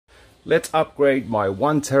Let's upgrade my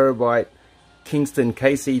 1TB Kingston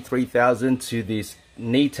KC3000 to this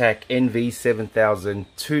netac nv7000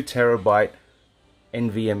 2TB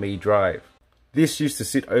nvme drive. This used to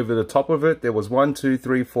sit over the top of it. There was 1, 2,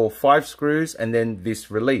 3, 4, 5 screws, and then this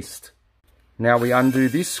released. Now we undo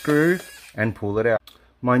this screw and pull it out.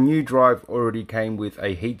 My new drive already came with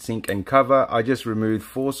a heatsink and cover. I just removed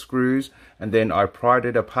 4 screws and then I pried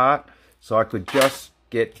it apart so I could just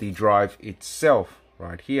get the drive itself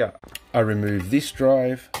right here. I remove this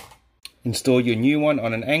drive, install your new one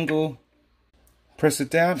on an angle, press it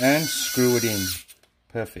down and screw it in.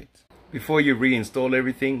 Perfect. Before you reinstall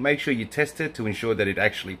everything, make sure you test it to ensure that it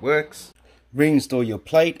actually works. Reinstall your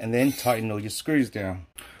plate and then tighten all your screws down.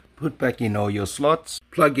 Put back in all your slots,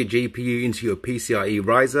 plug your GPU into your PCIe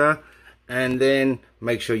riser, and then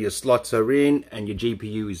make sure your slots are in and your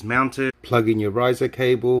GPU is mounted. Plug in your riser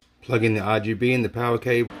cable, plug in the RGB and the power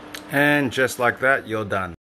cable, and just like that, you're done.